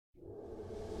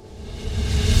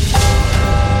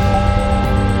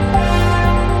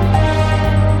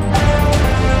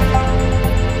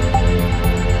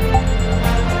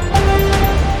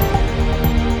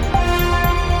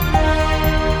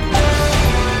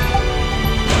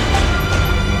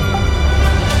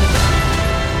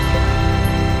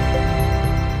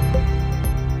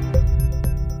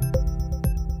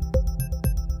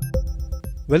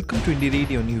Welcome to Indie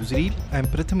Radio Newsreel. I'm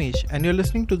Prathamesh and you're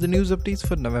listening to the news updates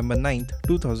for November 9th,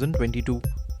 2022.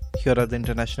 Here are the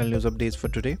international news updates for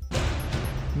today.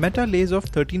 Meta lays off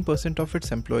 13% of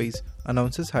its employees,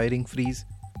 announces hiring freeze.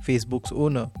 Facebook's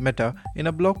owner, Meta, in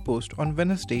a blog post on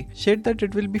Wednesday, shared that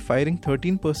it will be firing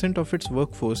 13% of its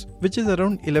workforce, which is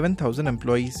around 11,000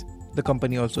 employees. The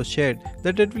company also shared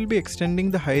that it will be extending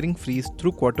the hiring freeze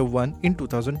through Q1 in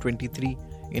 2023.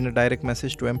 In a direct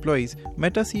message to employees,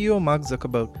 Meta CEO Mark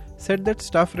Zuckerberg said that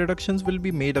staff reductions will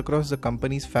be made across the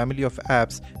company's family of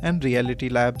apps and Reality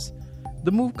Labs.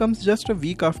 The move comes just a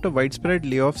week after widespread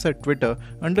layoffs at Twitter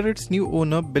under its new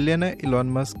owner, billionaire Elon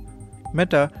Musk.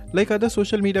 Meta, like other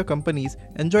social media companies,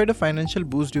 enjoyed a financial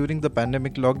boost during the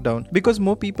pandemic lockdown because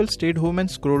more people stayed home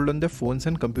and scrolled on their phones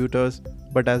and computers.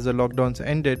 But as the lockdowns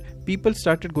ended, people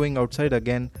started going outside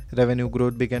again. Revenue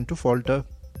growth began to falter.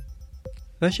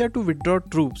 Russia to withdraw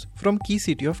troops from key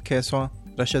city of Kherson.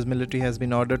 Russia's military has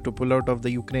been ordered to pull out of the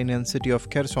Ukrainian city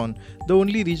of Kherson, the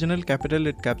only regional capital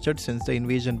it captured since the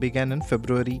invasion began in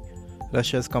February.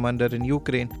 Russia's commander in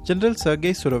Ukraine, General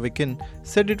Sergei Surovikin,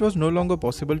 said it was no longer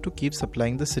possible to keep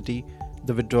supplying the city.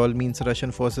 The withdrawal means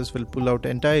Russian forces will pull out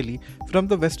entirely from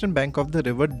the western bank of the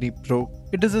river Dnipro.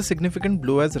 It is a significant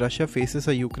blow as Russia faces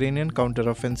a Ukrainian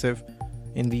counter-offensive.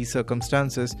 In these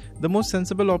circumstances, the most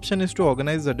sensible option is to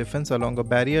organize the defense along a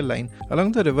barrier line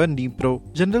along the river Dnipro,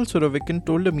 General Surovikin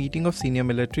told a meeting of senior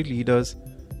military leaders.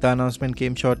 The announcement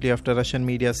came shortly after Russian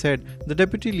media said the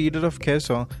deputy leader of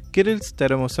Kherson, Kirill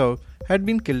Steremosov, had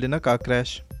been killed in a car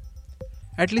crash.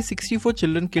 At least 64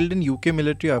 children killed in UK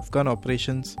military-Afghan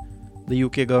operations. The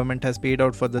UK government has paid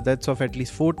out for the deaths of at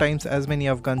least 4 times as many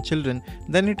Afghan children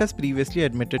than it has previously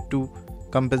admitted to.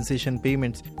 Compensation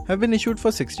payments have been issued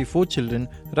for 64 children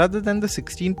rather than the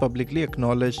 16 publicly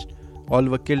acknowledged. All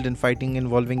were killed in fighting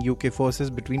involving UK forces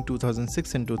between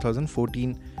 2006 and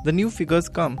 2014. The new figures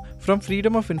come from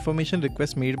Freedom of Information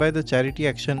requests made by the Charity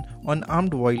Action on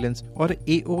Armed Violence or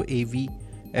AOAV.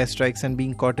 Airstrikes and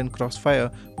being caught in crossfire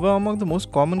were among the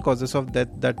most common causes of death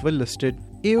that were listed.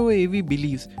 AOAV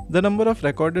believes the number of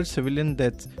recorded civilian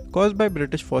deaths caused by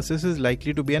British forces is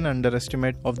likely to be an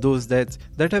underestimate. Of those deaths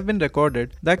that have been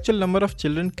recorded, the actual number of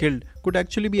children killed could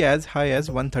actually be as high as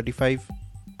 135.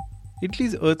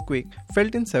 Italy's earthquake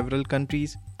felt in several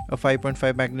countries. A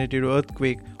 5.5 magnitude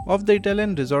earthquake off the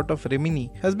Italian resort of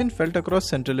Rimini has been felt across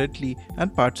central Italy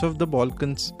and parts of the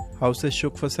Balkans. Houses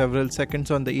shook for several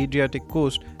seconds on the Adriatic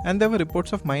coast and there were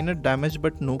reports of minor damage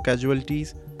but no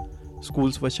casualties.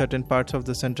 Schools were shut in parts of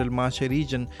the central Marche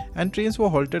region and trains were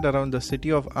halted around the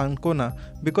city of Ancona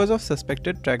because of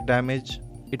suspected track damage.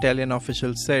 Italian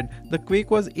officials said the quake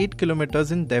was 8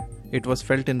 kilometers in depth. It was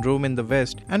felt in Rome in the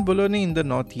west and Bologna in the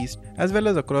northeast, as well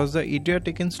as across the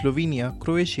Adriatic in Slovenia,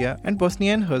 Croatia and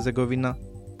Bosnia and Herzegovina.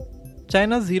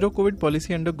 China's zero-COVID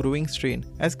policy under growing strain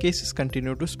as cases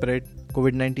continue to spread.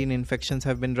 COVID-19 infections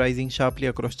have been rising sharply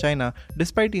across China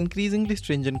despite increasingly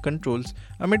stringent controls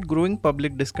amid growing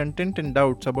public discontent and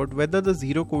doubts about whether the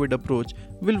zero-COVID approach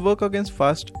will work against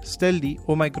fast, stealthy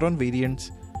Omicron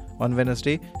variants. On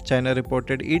Wednesday, China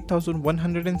reported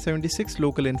 8,176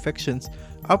 local infections,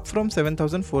 up from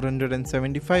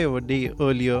 7,475 a day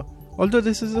earlier. Although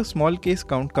this is a small case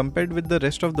count compared with the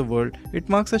rest of the world, it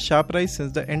marks a sharp rise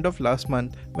since the end of last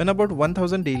month when about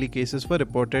 1,000 daily cases were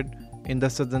reported. In the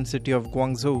southern city of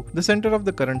Guangzhou, the center of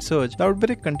the current surge, the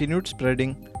outbreak continued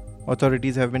spreading.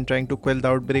 Authorities have been trying to quell the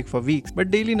outbreak for weeks, but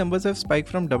daily numbers have spiked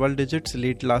from double digits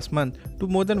late last month to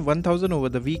more than 1,000 over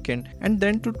the weekend and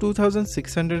then to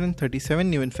 2,637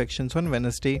 new infections on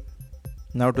Wednesday.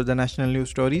 Now to the national news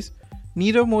stories.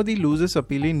 Nirav Modi loses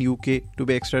appeal in UK to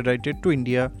be extradited to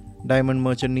India. Diamond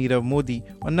merchant Nirav Modi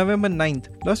on November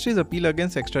 9th lost his appeal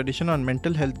against extradition on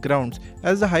mental health grounds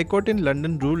as the High Court in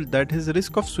London ruled that his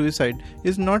risk of suicide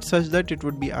is not such that it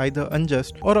would be either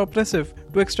unjust or oppressive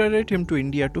to extradite him to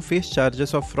India to face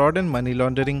charges of fraud and money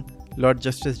laundering. Lord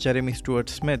Justice Jeremy Stuart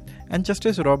Smith and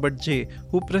Justice Robert J.,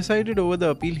 who presided over the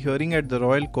appeal hearing at the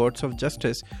Royal Courts of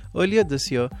Justice earlier this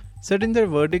year, said in their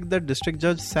verdict that District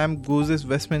Judge Sam Goose's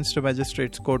Westminster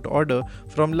Magistrates Court order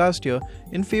from last year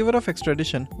in favour of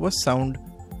extradition was sound.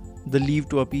 The leave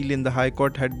to appeal in the High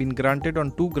Court had been granted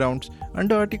on 2 grounds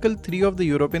under Article 3 of the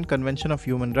European Convention of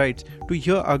Human Rights to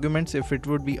hear arguments if it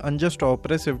would be unjust or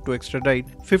oppressive to extradite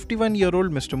 51-year-old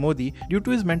Mr. Modi due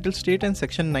to his mental state, and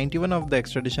Section 91 of the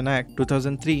Extradition Act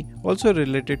 2003 also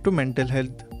related to mental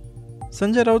health.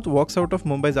 Sanjay Raut walks out of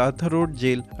Mumbai's Arthur Road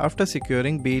jail after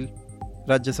securing bail.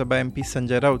 Rajya Sabha MP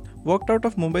Sanjay Raut walked out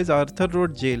of Mumbai's Arthur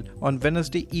Road jail on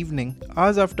Wednesday evening,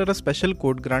 hours after a special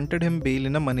court granted him bail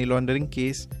in a money laundering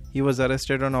case. He was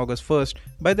arrested on August 1st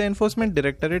by the Enforcement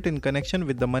Directorate in connection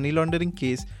with the money laundering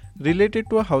case related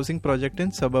to a housing project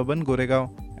in suburban Goregaon.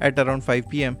 At around 5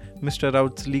 pm, Mr.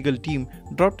 Raut's legal team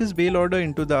dropped his bail order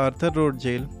into the Arthur Road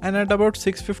jail, and at about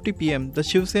 6:50 pm, the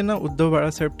Shiv Sena Uddhav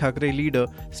Balasaheb Thackeray leader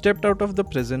stepped out of the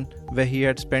prison, where he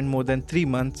had spent more than 3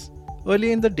 months.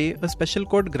 Early in the day, a special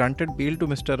court granted bail to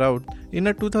Mr. Raut in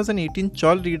a 2018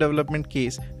 Chawl redevelopment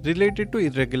case related to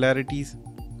irregularities.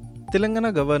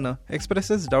 Telangana governor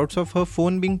expresses doubts of her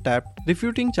phone being tapped,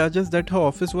 refuting charges that her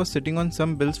office was sitting on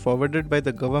some bills forwarded by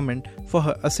the government for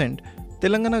her assent.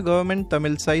 Telangana government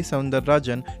Tamilisai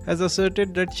Soundararajan has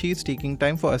asserted that she is taking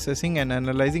time for assessing and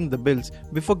analyzing the bills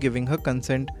before giving her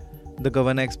consent. The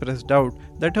governor expressed doubt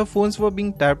that her phones were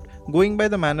being tapped, going by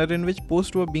the manner in which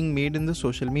posts were being made in the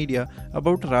social media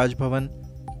about Raj Bhavan.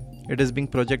 It is being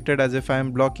projected as if I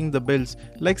am blocking the bills,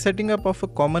 like setting up of a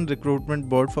common recruitment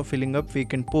board for filling up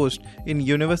vacant posts in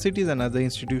universities and other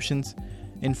institutions.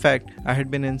 In fact, I had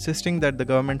been insisting that the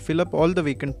government fill up all the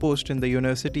vacant posts in the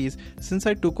universities since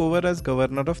I took over as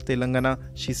governor of Telangana,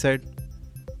 she said.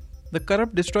 The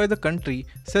corrupt destroy the country,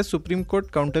 says Supreme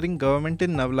Court countering government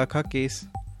in Navlakha case.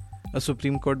 A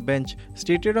Supreme Court bench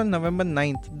stated on November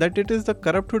 9th that it is the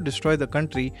corrupt who destroy the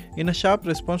country in a sharp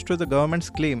response to the government's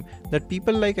claim that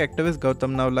people like activist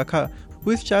Gautam Navlakha,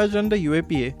 who is charged under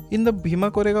UAPA in the Bhima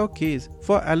Koregaon case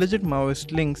for alleged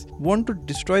Maoist links, want to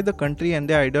destroy the country and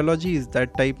their ideology is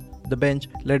that type. The bench,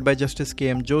 led by Justice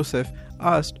K.M. Joseph,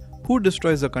 asked, "Who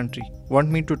destroys the country? Want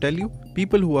me to tell you?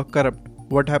 People who are corrupt.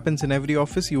 What happens in every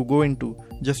office you go into?"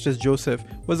 Justice Joseph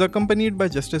was accompanied by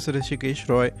Justice Hrishikesh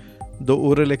Roy. The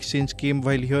oral exchange came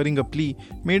while hearing a plea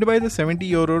made by the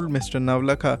 70-year-old Mr.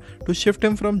 Navlakha to shift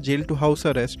him from jail to house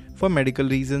arrest for medical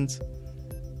reasons.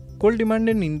 Coal demand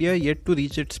in India yet to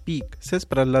reach its peak, says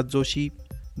Prahlad Joshi.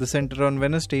 The centre on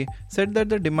Wednesday said that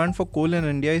the demand for coal in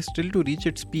India is still to reach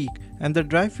its peak and the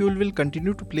dry fuel will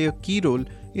continue to play a key role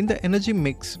in the energy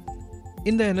mix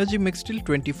till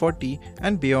 2040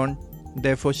 and beyond.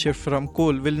 Therefore, shift from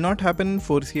coal will not happen in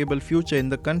foreseeable future in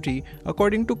the country,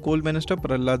 according to Coal Minister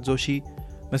Prahlad Joshi.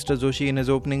 Mr. Joshi, in his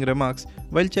opening remarks,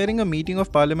 while chairing a meeting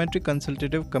of Parliamentary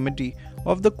Consultative Committee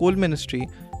of the Coal Ministry,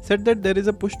 said that there is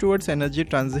a push towards energy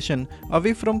transition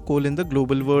away from coal in the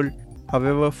global world.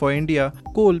 However, for India,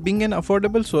 coal, being an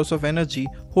affordable source of energy,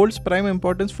 holds prime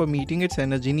importance for meeting its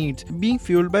energy needs, being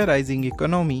fueled by rising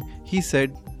economy, he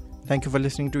said. Thank you for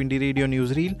listening to Indie Radio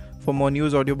Newsreel. For more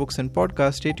news, audiobooks and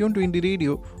podcasts, stay tuned to Indie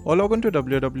Radio or log on to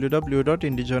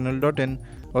www.indiejournal.in.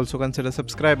 Also consider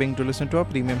subscribing to listen to our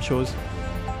premium shows.